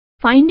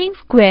Finding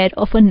square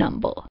of a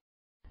number.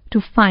 To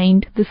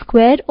find the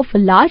square of a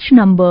large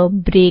number,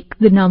 break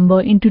the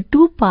number into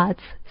two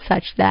parts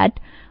such that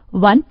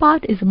one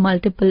part is a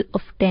multiple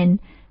of 10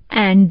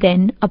 and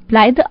then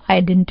apply the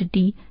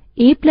identity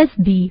a plus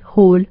b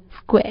whole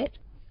square.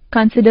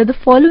 Consider the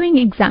following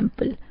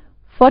example.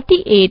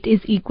 48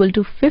 is equal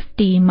to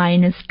 50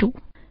 minus 2.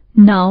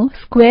 Now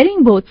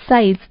squaring both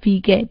sides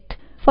we get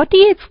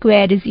 48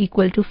 square is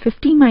equal to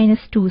 50 minus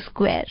 2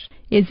 square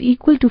is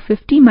equal to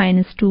 50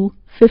 minus 2,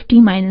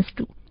 50 minus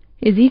 2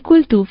 is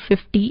equal to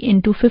 50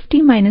 into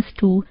 50 minus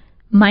 2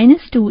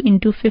 minus 2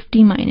 into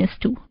 50 minus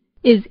 2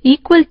 is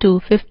equal to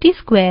 50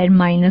 square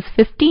minus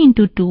 50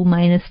 into 2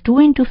 minus 2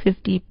 into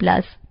 50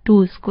 plus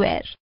 2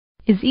 square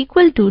is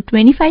equal to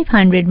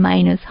 2500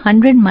 minus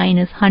 100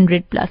 minus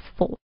 100 plus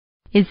 4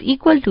 is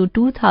equal to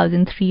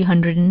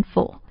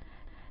 2304.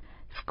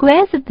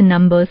 Squares of the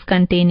numbers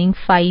containing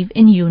 5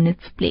 in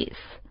units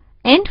place.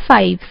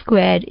 N5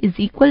 square is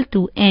equal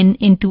to n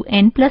into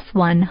n plus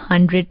 1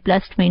 100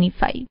 plus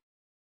 25.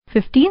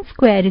 15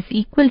 square is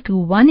equal to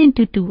 1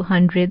 into 2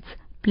 hundreds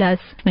plus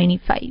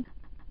 25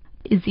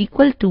 is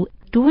equal to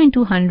 2 into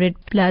 100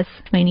 plus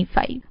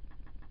 25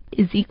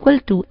 is equal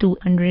to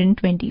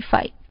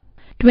 225.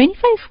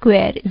 25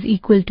 square is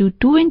equal to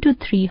 2 into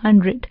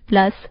 300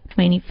 plus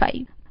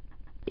 25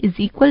 is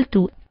equal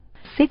to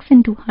 6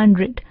 into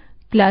 100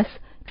 plus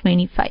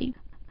 25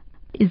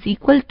 is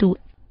equal to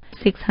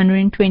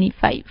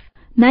 625.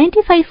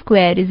 95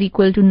 square is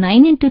equal to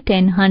 9 into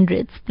 10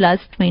 hundreds plus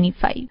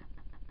 25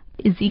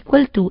 is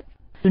equal to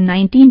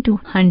 90 into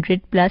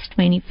 100 plus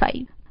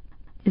 25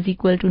 is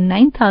equal to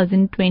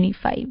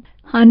 9025.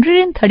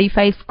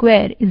 135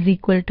 square is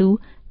equal to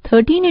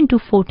 13 into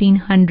 14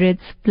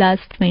 hundreds plus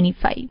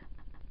 25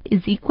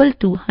 is equal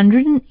to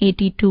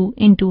 182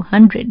 into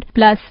 100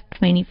 plus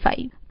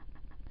 25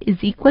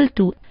 is equal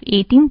to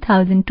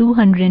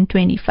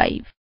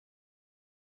 18,225.